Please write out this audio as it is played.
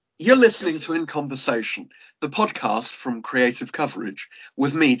You're listening to In Conversation, the podcast from Creative Coverage,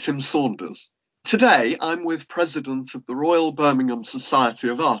 with me, Tim Saunders. Today, I'm with President of the Royal Birmingham Society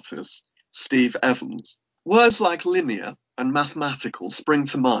of Artists, Steve Evans. Words like linear and mathematical spring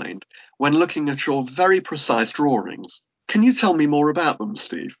to mind when looking at your very precise drawings. Can you tell me more about them,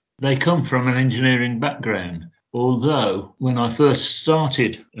 Steve? They come from an engineering background. Although when I first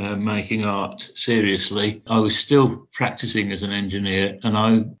started making art seriously, I was still practicing as an engineer and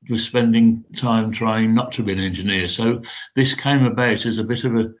I was spending time trying not to be an engineer. So this came about as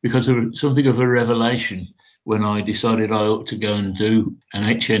because of something of a revelation when I decided I ought to go and do an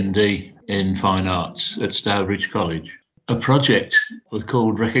HND in Fine Arts at Stourbridge College. A project was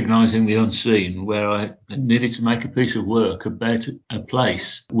called Recognising the Unseen, where I needed to make a piece of work about a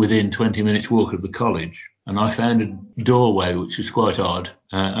place within 20 minutes walk of the college. And I found a doorway, which was quite odd,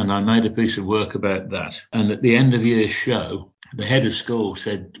 and I made a piece of work about that. And at the end of the year's show, the head of school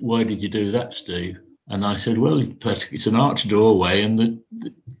said, "Why did you do that, Steve?" And I said, "Well, it's an arched doorway, and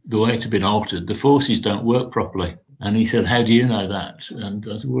the way it's been altered, the forces don't work properly." And he said, "How do you know that?" And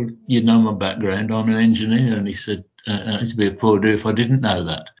I said, "Well, you know my background, I'm an engineer." And he said, "It'd be a poor do if I didn't know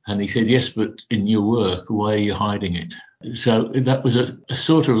that." And he said, "Yes, but in your work, why are you hiding it?" So that was a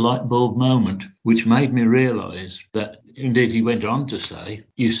sort of light bulb moment, which made me realise that, indeed, he went on to say,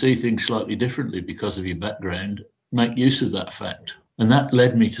 you see things slightly differently because of your background, make use of that fact. And that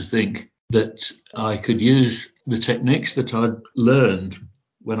led me to think that I could use the techniques that I'd learned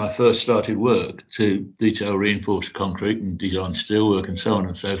when I first started work to detail reinforced concrete and design steelwork and so on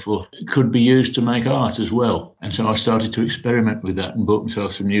and so forth, could be used to make art as well. And so I started to experiment with that and bought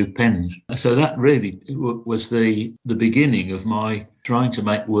myself some new pens. So that really was the beginning of my trying to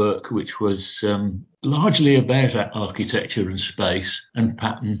make work which was largely about architecture and space and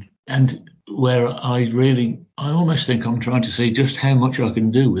pattern, and where I almost think I'm trying to see just how much I can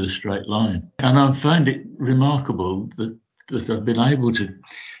do with a straight line. And I find it remarkable that I've been able to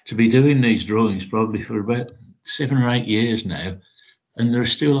be doing these drawings probably for about 7 or 8 years now, and there are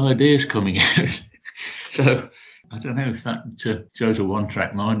still ideas coming out. So I don't know if that shows a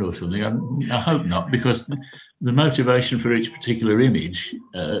one-track mind or something. I hope not, because the motivation for each particular image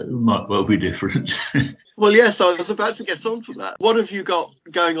might well be different. Well, yes, I was about to get onto that. What have you got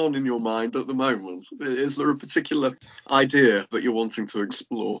going on in your mind at the moment? Is there a particular idea that you're wanting to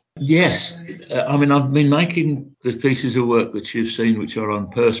explore? Yes. I've been making the pieces of work that you've seen, which are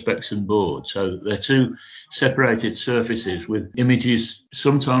on perspex and board. So they're two separated surfaces with images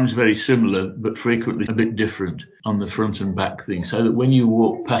sometimes very similar, but frequently a bit different on the front and back thing, so that when you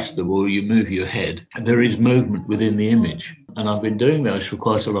walk past them or you move your head, there is movement within the image. And I've been doing those for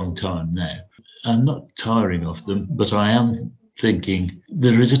quite a long time now. I'm not tiring of them, but I am thinking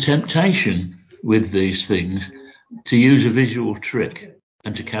there is a temptation with these things to use a visual trick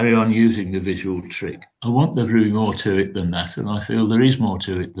and to carry on using the visual trick. I want there to be more to it than that, and I feel there is more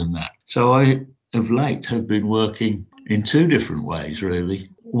to it than that. So I, of late, have been working in 2 different ways, really.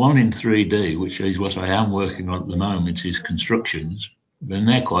 One in 3D, which is what I am working on at the moment, is constructions. And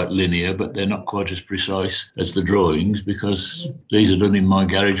they're quite linear, but they're not quite as precise as the drawings, because these are done in my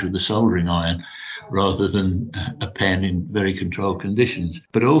garage with a soldering iron rather than a pen in very controlled conditions.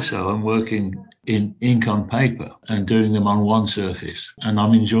 But also I'm working in ink on paper and doing them on one surface, and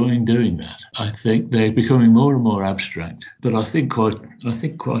I'm enjoying doing that. I think they're becoming more and more abstract, but I think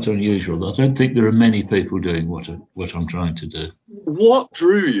quite unusual. I don't think there are many people doing what I'm trying to do. What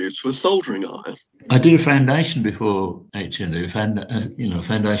drew you to a soldering iron? I did a foundation before HND,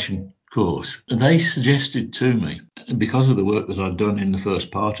 foundation course. They suggested to me, because of the work that I'd done in the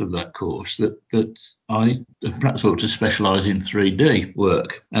first part of that course, that I perhaps ought to specialise in 3D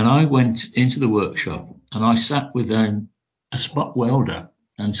work. And I went into the workshop and I sat with a spot welder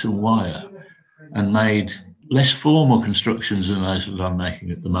and some wire and made less formal constructions than those that I'm making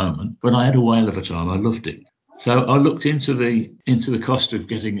at the moment. But I had a whale of a time. I loved it. So I looked into the cost of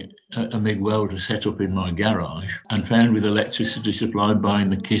getting a MIG welder set up in my garage, and found with electricity supply, buying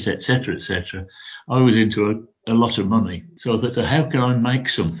the kit, etc., I was into a lot of money. So I thought, so how can I make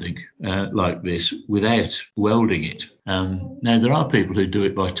something like this without welding it? Now, there are people who do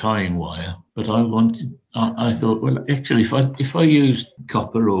it by tying wire, but I thought, well, actually, if I used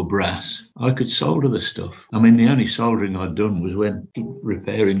copper or brass, I could solder the stuff. I mean, the only soldering I'd done was when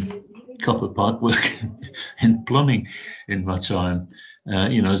repairing copper pipe work in plumbing in my time,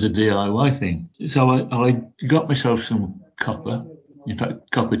 as a DIY thing. So I got myself some copper In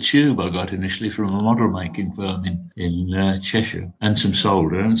fact, copper tube I got initially from a model making firm in Cheshire, and some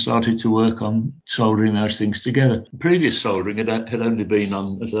solder, and started to work on soldering those things together. Previous soldering had only been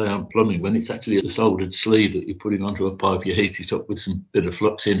on, as I am plumbing, when it's actually a soldered sleeve that you're putting onto a pipe, you heat it up with some bit of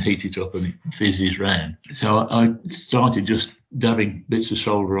flux in, heat it up, and it fizzes round. So I started just dabbing bits of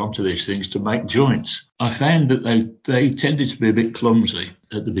solder onto these things to make joints. I found that they tended to be a bit clumsy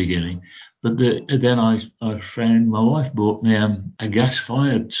at the beginning. But then I found my wife bought me a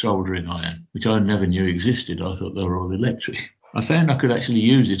gas-fired soldering iron, which I never knew existed. I thought they were all electric. I found I could actually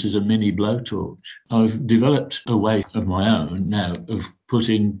use it as a mini blowtorch. I've developed a way of my own now of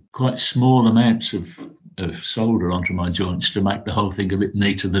putting quite small amounts of solder onto my joints to make the whole thing a bit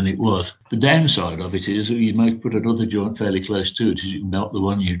neater than it was. The downside of it is that you might put another joint fairly close to it as you melt the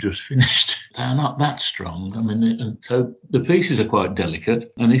one you've just finished. They're not that strong. I mean, so the pieces are quite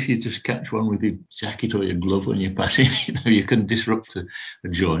delicate, and if you just catch one with your jacket or your glove when you're patting, you can disrupt a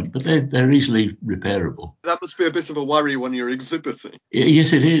joint, but they're easily repairable. That must be a bit of a worry when you're exhibiting.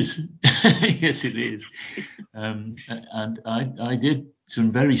 Yes, it is. Yes, it is. And I did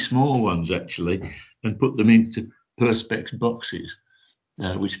some very small ones actually, and put them into Perspex boxes,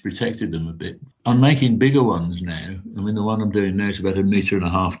 which protected them a bit. I'm making bigger ones now. I mean, the one I'm doing now is about 1.5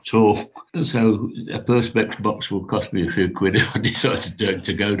 meters tall. So a Perspex box will cost me a few quid if I decide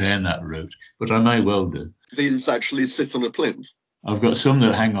to go down that route, but I may well do. These actually sit on a plinth? I've got some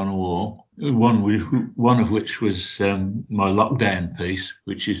that hang on a wall, one of which was my lockdown piece,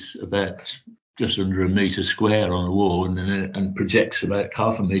 which is about just under 1 metre square on a wall and projects about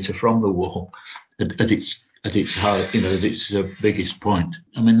 0.5 metre from the wall at its height, at its biggest point.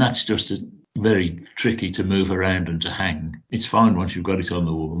 I mean, that's just very tricky to move around and to hang. It's fine once you've got it on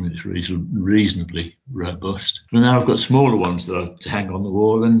the wall. I mean, it's reasonably robust. But now I've got smaller ones that I hang on the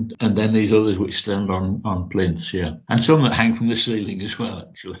wall, and then these others which stand on plinths, yeah. And some that hang from the ceiling as well,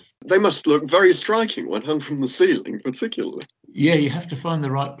 actually. They must look very striking when hung from the ceiling, particularly. Yeah, you have to find the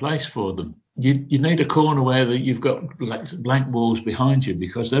right place for them. You need a corner where you've got blank walls behind you,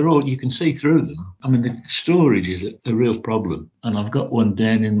 because you can see through them. I mean, the storage is a real problem. And I've got one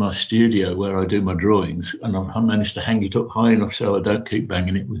down in my studio where I do my drawings, and I've managed to hang it up high enough so I don't keep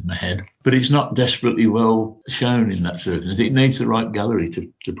banging it with my head. But it's not desperately well shown in that circumstance. It needs the right gallery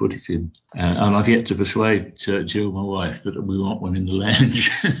to put it in. And I've yet to persuade Jill, my wife, that we want one in the lounge.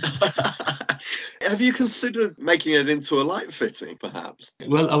 Have you considered making it into a light fitting, perhaps?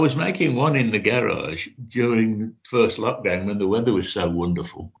 Well, I was making one in the garage during the first lockdown when the weather was so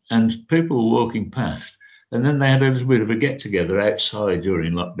wonderful, and people were walking past, and then they had a little bit of a get-together outside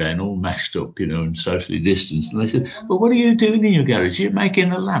during lockdown, all mashed up, and socially distanced, and they said, well, what are you doing in your garage? You're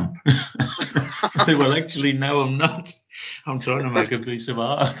making a lamp. Well, actually, no, I'm not. I'm trying to make a piece of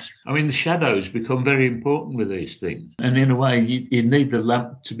art. I mean, the shadows become very important with these things. And in a way, you need the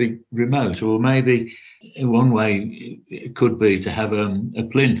lamp to be remote, or maybe in one way it could be to have a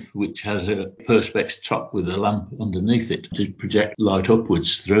plinth which has a Perspex top with a lamp underneath it to project light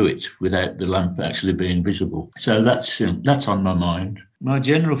upwards through it without the lamp actually being visible. So that's on my mind. My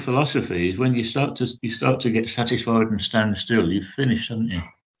general philosophy is when you start to get satisfied and stand still, you've finished, haven't you?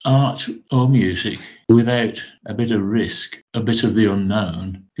 Art or music without a bit of risk, a bit of the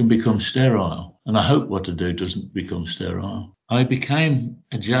unknown, can become sterile. And I hope what I do doesn't become sterile. I became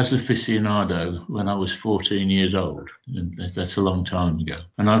a jazz aficionado when I was 14 years old. And that's a long time ago.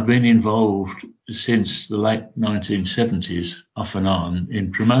 And I've been involved since the late 1970s, off and on,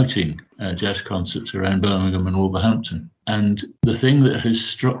 in promoting jazz concerts around Birmingham and Wolverhampton. And the thing that has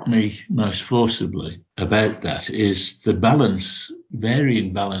struck me most forcibly about that is the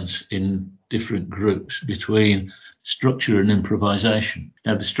varying balance in different groups between structure and improvisation.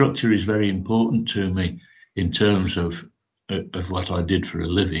 Now, the structure is very important to me in terms of what I did for a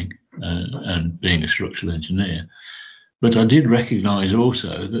living and being a structural engineer. But I did recognise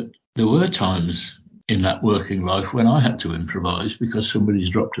also that there were times in that working life when I had to improvise because somebody's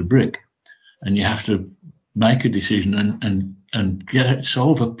dropped a brick, and you have to make a decision and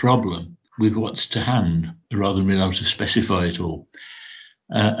solve a problem with what's to hand rather than being able to specify it all.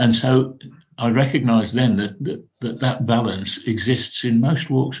 And so I recognised then that balance exists in most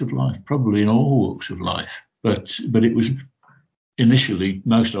walks of life, probably in all walks of life. But it was initially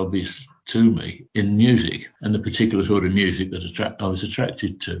most obvious to me in music, and the particular sort of music that I was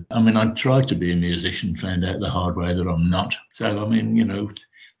attracted to. I mean, I tried to be a musician, found out the hard way that I'm not. So, I mean,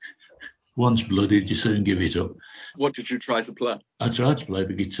 once blooded, you soon give it up. What did you try to play? I tried to play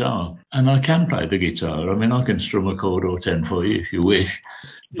the guitar, and I can play the guitar. I mean, I can strum a chord or 10 for you if you wish,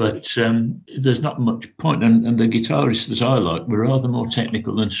 but there's not much point. And the guitarists that I like were rather more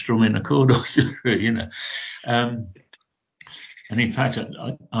technical than strumming a chord or two, And in fact,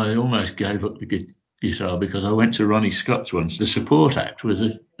 I almost gave up the guitar because I went to Ronnie Scott's once. The support act was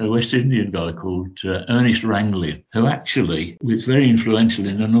a West Indian guy called Ernest Ranglin, who actually was very influential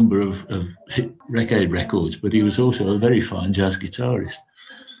in a number of hit reggae records, but he was also a very fine jazz guitarist.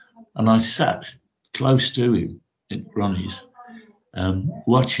 And I sat close to him at Ronnie's,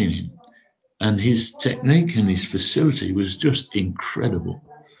 watching him. And his technique and his facility was just incredible.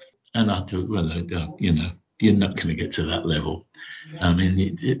 And I thought, well, you're not going to get to that level. I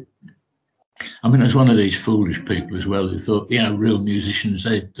mean, there's one of these foolish people as well who thought, real musicians,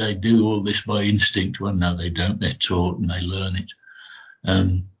 they do all this by instinct. Well, no, they don't. They're taught and they learn it.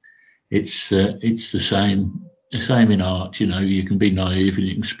 It's the same in art. You can be naive and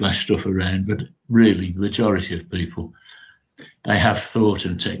you can splash stuff around, but really, the majority of people, they have thought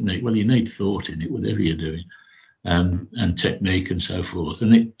and technique. Well, you need thought in it, whatever you're doing, and technique and so forth.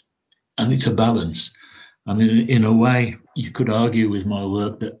 And it's a balance. I mean, in a way, you could argue with my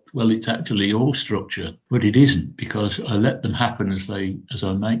work that, well, it's actually all structure, but it isn't, because I let them happen as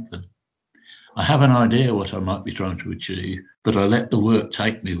I make them. I have an idea what I might be trying to achieve, but I let the work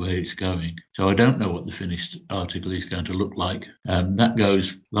take me where it's going. So I don't know what the finished article is going to look like. That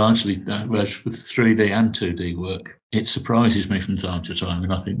goes largely with 3D and 2D work. It surprises me from time to time,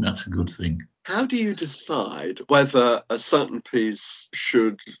 and I think that's a good thing. How do you decide whether a certain piece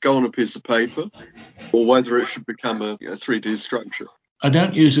should go on a piece of paper or whether it should become a 3D structure? I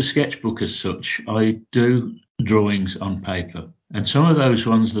don't use a sketchbook as such. I do drawings on paper. And some of those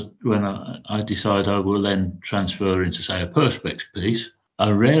ones that when I decide I will then transfer into, say, a Perspex piece,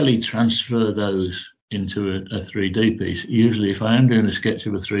 I rarely transfer those into a 3D piece. Usually if I am doing a sketch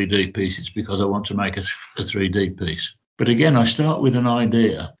of a 3D piece, it's because I want to make a 3D piece. But again, I start with an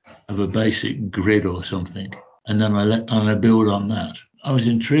idea of a basic grid or something, and then I build on that. I was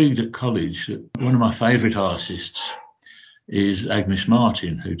intrigued at college that one of my favourite artists is Agnes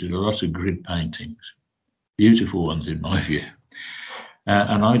Martin, who did a lot of grid paintings, beautiful ones in my view.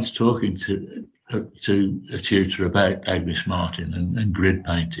 And I was talking to a tutor about Agnes Martin and grid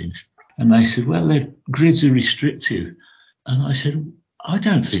paintings, and they said, well, their grids are restrictive. And I said, I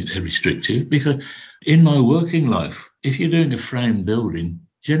don't think they're restrictive, because in my working life, if you're doing a frame building,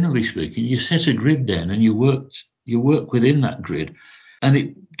 generally speaking, you set a grid down and you work within that grid, and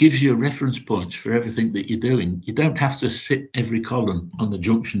it gives you a reference point for everything that you're doing. You don't have to sit every column on the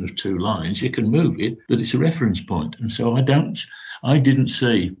junction of two lines. You can move it, but it's a reference point. And so I didn't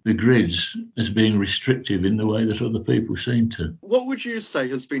see the grids as being restrictive in the way that other people seem to. What would you say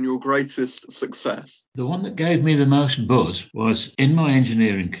has been your greatest success? The one that gave me the most buzz was in my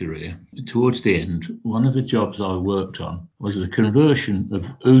engineering career. Towards the end, one of the jobs I worked on was the conversion of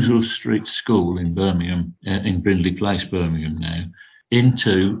Ousel Street School in Birmingham, in Brindley Place, Birmingham now,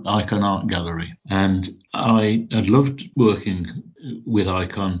 into Icon Art Gallery. And I had loved working with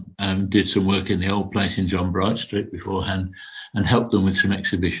Icon and did some work in the old place in John Bright Street beforehand and helped them with some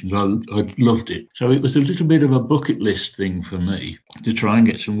exhibitions. I loved it. So it was a little bit of a bucket list thing for me to try and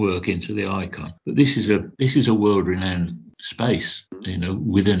get some work into the Icon. But this is a world-renowned space,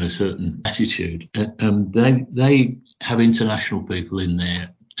 within a certain attitude. And they have international people in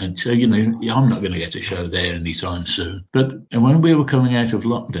there. And so, I'm not going to get a show there anytime soon. But when we were coming out of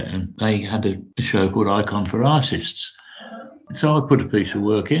lockdown, they had a show called Icon for Artists. So I put a piece of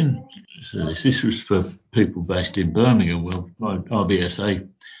work in. So this was for people based in Birmingham. Well, my RBSA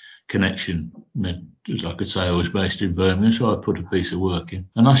connection meant that I could say I was based in Birmingham, so I put a piece of work in.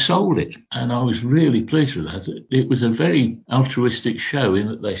 And I sold it. And I was really pleased with that. It was a very altruistic show in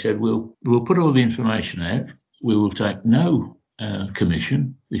that they said, we'll put all the information out. We will take no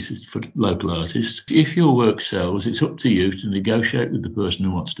commission. This is for local artists. If your work sells, it's up to you to negotiate with the person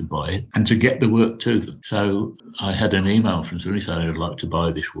who wants to buy it and to get the work to them. So I had an email from somebody saying I'd like to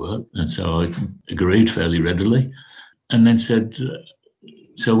buy this work, and so I agreed fairly readily, and then said,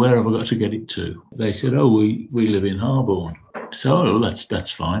 so where have I got to get it to? They said, we live in Harborne. So that's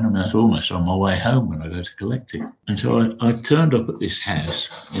fine. I mean, that's almost on my way home when I go to collect it. And so I turned up at this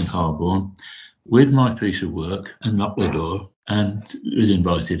house in Harborne with my piece of work and knocked the door and was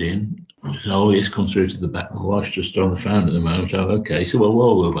invited in. So he's come through to the back. My wife's just on the phone at the moment. Okay. So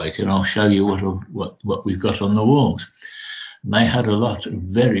while we're waiting, I'll show you what we've got on the walls. And they had a lot of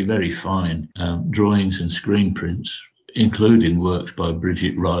very, very fine drawings and screen prints, including works by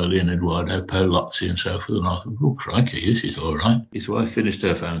Bridget Riley and Eduardo Polozzi and so forth. And I thought, oh, crikey, this is all right. His wife finished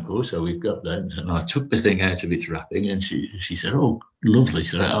her phone call, so we've got that. And I took the thing out of its wrapping, and she said, oh, lovely.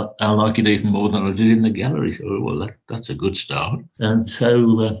 So I like it even more than I did in the gallery. So, well, that's a good start. And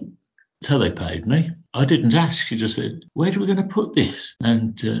so they paid me. I didn't ask. She just said, where are we going to put this?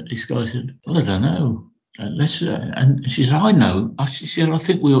 And this guy said, well, I don't know. And she said, I know. She said, I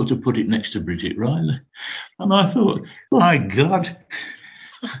think we ought to put it next to Bridget Riley. And I thought, my God.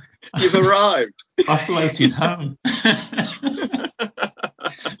 You've arrived. I floated home.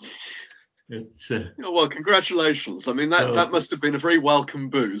 Well, congratulations. I mean, that must have been a very welcome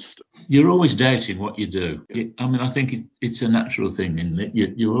boost. You're always doubting what you do. I mean, I think it's a natural thing, isn't it?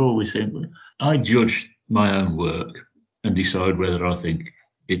 You're always saying, I judge my own work and decide whether I think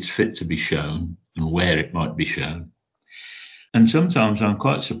it's fit to be shown and where it might be shown. And sometimes I'm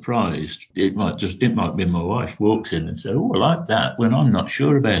quite surprised. It might be my wife walks in and says, "Oh, I like that," when I'm not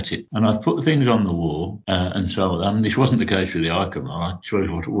sure about it. And I've put things on the wall and so on. This wasn't the case with the icon. I chose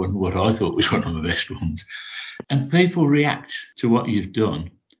what I thought was one of the best ones. And people react to what you've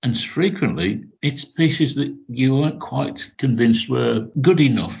done. And frequently it's pieces that you weren't quite convinced were good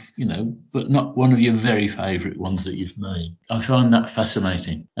enough, but not one of your very favourite ones that you've made. I find that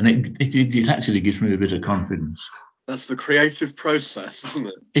fascinating. And it actually gives me a bit of confidence. That's the creative process, isn't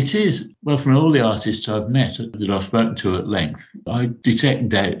it? It is. Well, from all the artists I've met that I've spoken to at length, I detect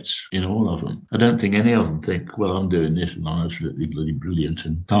doubts in all of them. I don't think any of them think, well, I'm doing this and I'm absolutely bloody brilliant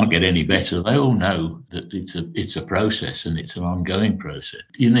and can't get any better. They all know that it's a process and it's an ongoing process.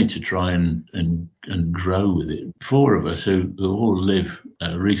 You need to try and grow with it. 4 of us who all live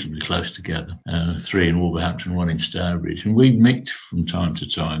reasonably close together, 3 in Wolverhampton, 1 in Stourbridge, and we meet from time to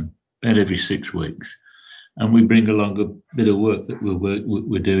time, about every 6 weeks. And we bring along a bit of work that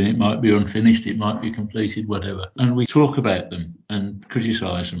we're doing. It might be unfinished, it might be completed, whatever. And we talk about them and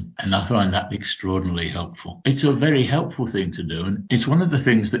criticise them. And I find that extraordinarily helpful. It's a very helpful thing to do. And it's one of the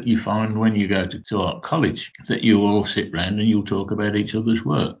things that you find when you go to art college, that you all sit round and you'll talk about each other's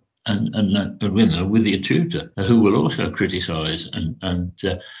work. And with your tutor, who will also criticise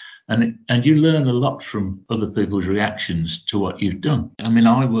and you learn a lot from other people's reactions to what you've done. I mean,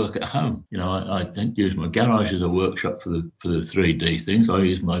 I work at home. I don't use my garage as a workshop for the 3D things. I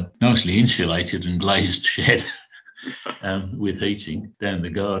use my nicely insulated and glazed shed with heating down the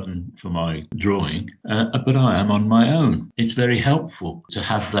garden for my drawing. But I am on my own. It's very helpful to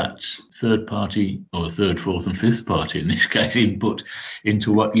have that third party, or third, fourth and fifth party in this case, input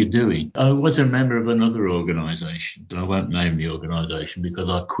into what you're doing. I was a member of another organisation, and I won't name the organisation because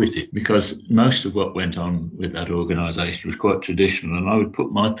I quit it, because most of what went on with that organisation was quite traditional, and I would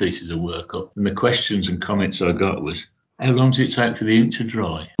put my pieces of work up, and the questions and comments I got was, how long does it take for the ink to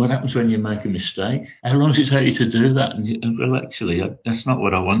dry? What happens when you make a mistake? How long does it take you to do that? Well, actually, that's not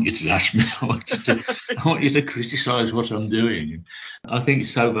what I want you to ask me. I want you to criticise what I'm doing. I think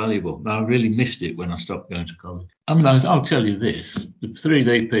it's so valuable. I really missed it when I stopped going to college. I mean, I'll tell you this. The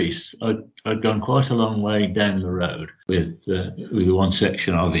 3D piece, I'd gone quite a long way down the road with one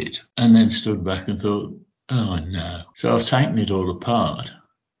section of it, and then stood back and thought, oh, no. So I've taken it all apart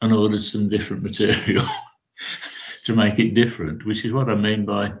and ordered some different material to make it different, which is what I mean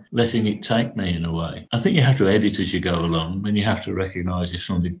by letting it take me in a way. I think you have to edit as you go along, and you have to recognise if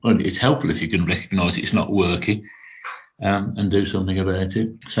something, well, it's helpful if you can recognise it's not working and do something about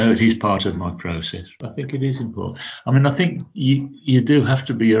it. So it is part of my process. I think it is important. I mean, I think you do have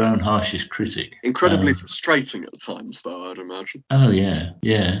to be your own harshest critic. Incredibly frustrating at times, though, I'd imagine. Oh, yeah,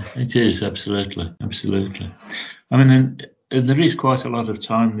 it is, absolutely. I mean, there is quite a lot of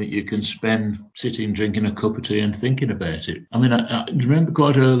time that you can spend sitting, drinking a cup of tea and thinking about it. I mean, I remember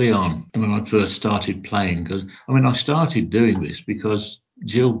quite early on when I first started playing, because, I started doing this because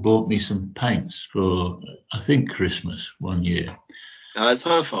Jill bought me some paints for, I think, Christmas one year. It's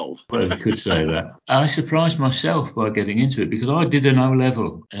her fault. Well, you could say that. I surprised myself by getting into it because I did an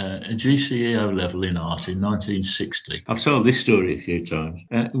O-level, a GCE O-level in art in 1960. I've told this story a few times.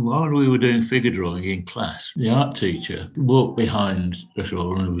 While we were doing figure drawing in class, the art teacher walked behind us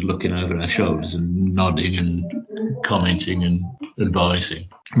all and was looking over our shoulders and nodding and commenting and advising.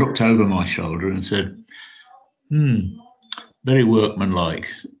 Looked over my shoulder and said, very workmanlike.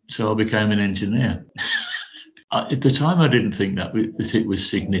 So I became an engineer. At the time, I didn't think that it was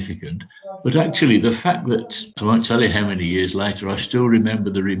significant. But actually, the fact that, I won't tell you how many years later, I still remember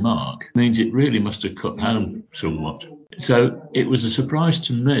the remark, means it really must have cut home somewhat. So it was a surprise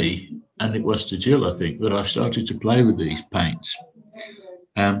to me, and it was to Jill, I think, that I started to play with these paints.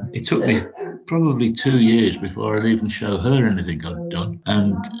 It took me probably 2 years before I'd even show her anything I'd done.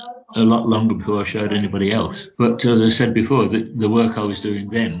 And a lot longer before I showed anybody else. But as I said before, the work I was doing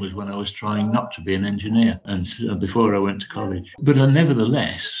then was when I was trying not to be an engineer and before I went to college. But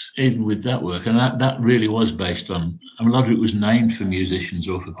nevertheless, even with that work, and that really was based on, a lot of it was named for musicians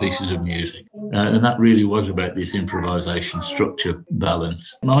or for pieces of music. And that really was about this improvisation, structure,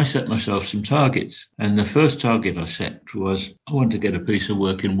 balance. And I set myself some targets. And the first target I set was I wanted to get a piece of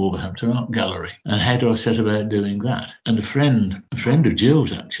work in Wolverhampton Art Gallery. And how do I set about doing that? And a friend of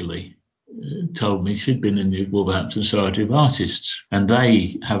Jill's actually told me she'd been in the Wolverhampton Society of Artists and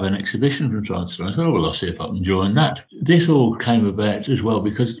they have an exhibition from time to time. I thought, oh, well, I'll see if I can join that. This all came about as well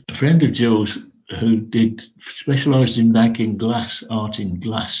because a friend of Jill's who specialised in making art in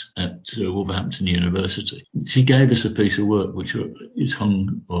glass at Wolverhampton University. She gave us a piece of work which is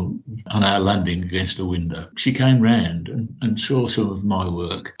hung on our landing against a window. She came round and saw some of my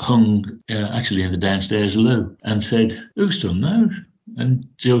work hung actually in the downstairs loo and said, "Who's done those?" And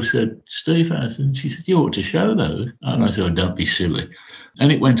Jill said, "Steve has." And she said, "You ought to show those." And I said, "Oh, don't be silly." And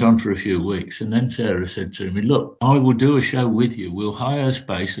it went on for a few weeks. And then Sarah said to me, "Look, I will do a show with you. We'll hire a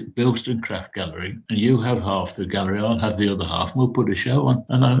space at Bilston Craft Gallery and you have half the gallery, I'll have the other half, and we'll put a show on."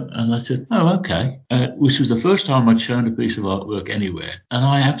 And I said, "Oh, okay." Which was the first time I'd shown a piece of artwork anywhere. And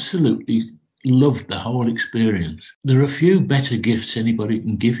I absolutely loved the whole experience. There are few better gifts anybody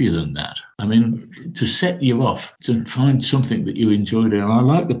can give you than that. I mean, to set you off, to find something that you enjoy doing. I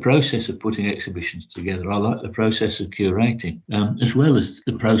like the process of putting exhibitions together. I like the process of curating, as well as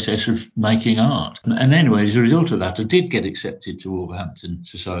the process of making art. And anyway, as a result of that, I did get accepted to Wolverhampton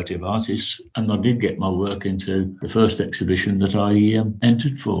Society of Artists, and I did get my work into the first exhibition that I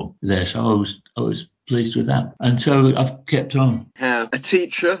entered for there. So I was pleased with that. And so I've kept on. How a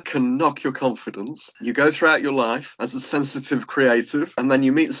teacher can knock your confidence. You go throughout your life as a sensitive creative, and then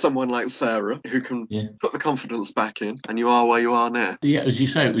you meet someone like Sarah who can put the confidence back in, and you are where you are now. Yeah, as you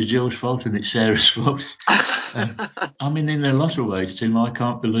say, it was Jill's fault and it's Sarah's fault. I mean, in a lot of ways, Tim, I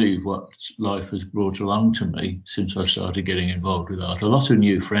can't believe what life has brought along to me since I started getting involved with art. A lot of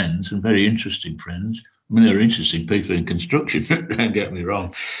new friends and very interesting friends. I mean, they're interesting people in construction, don't get me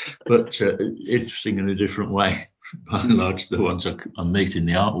wrong, but interesting in a different way, by and large, the ones I meet in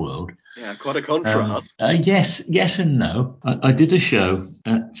the art world. Yeah, quite a contrast. Yes and no. I did a show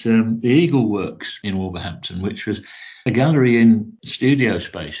at the Eagle Works in Wolverhampton, which was a gallery in studio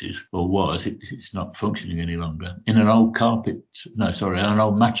spaces, or was. It's not functioning any longer, in an old an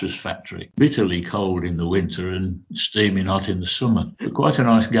old mattress factory. Bitterly cold in the winter and steaming hot in the summer. But quite a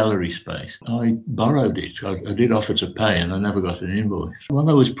nice gallery space. I borrowed it. I did offer to pay and I never got an invoice.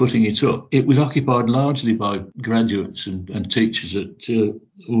 While I was putting it up, it was occupied largely by graduates and teachers at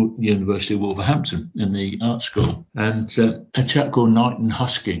University of Wolverhampton in the art school. And a chap called Knighton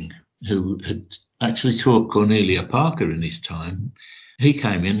Hosking, who had actually taught Cornelia Parker in his time, he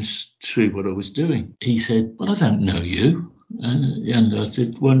came in to see what I was doing. He said, "Well, I don't know you." And I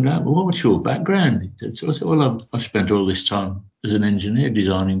said, "Well, what's your background?" So I said, "Well, I've spent all this time as an engineer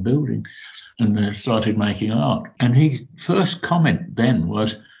designing buildings and started making art." And his first comment then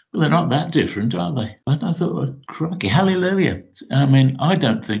was, "Well, they're not that different, are they?" And I thought, "Oh, crikey, hallelujah." I mean, I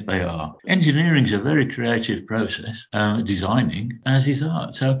don't think they are. Engineering is a very creative process, designing, as is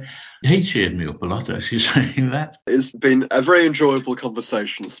art. So he cheered me up a lot, actually, saying that. It's been a very enjoyable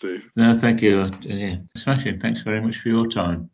conversation, Steve. No, thank you. Smashing. Thanks very much for your time.